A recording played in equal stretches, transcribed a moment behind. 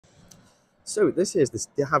So this is the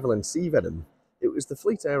de Havilland Sea Venom. It was the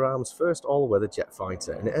Fleet Air Arm's first all-weather jet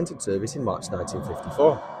fighter, and it entered service in March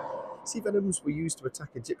 1954. Sea Venoms were used to attack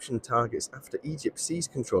Egyptian targets after Egypt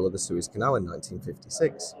seized control of the Suez Canal in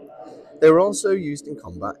 1956. They were also used in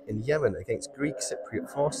combat in Yemen against Greek Cypriot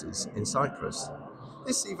forces in Cyprus.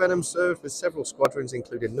 This Sea Venom served with several squadrons,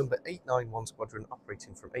 including No. 891 Squadron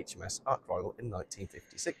operating from HMS Ark Royal in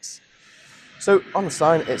 1956. So on the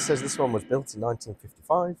sign it says this one was built in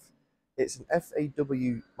 1955. It's an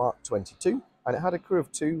FAW Mark 22, and it had a crew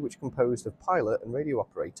of 2 which composed of pilot and radio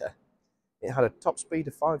operator. It had a top speed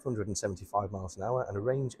of 575 miles an hour and a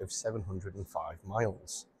range of 705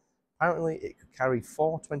 miles. Apparently it could carry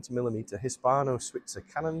 4 20mm Hispano-Switzer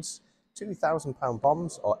cannons, 2,000-pound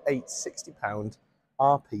bombs, or 8 60-pound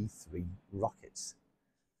RP-3 rockets.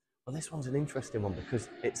 Well, this one's an interesting one because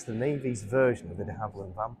it's the Navy's version of the de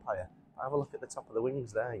Havilland Vampire. Have a look at the top of the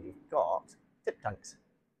wings there. You've got tip tanks.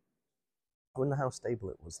 I wonder how stable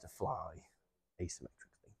it was to fly asymmetrically.